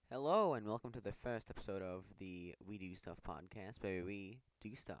Hello and welcome to the first episode of the We Do Stuff podcast, where we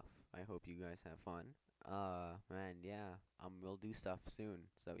do stuff. I hope you guys have fun. Man, yeah, we'll do stuff soon.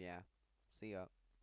 So yeah, see ya.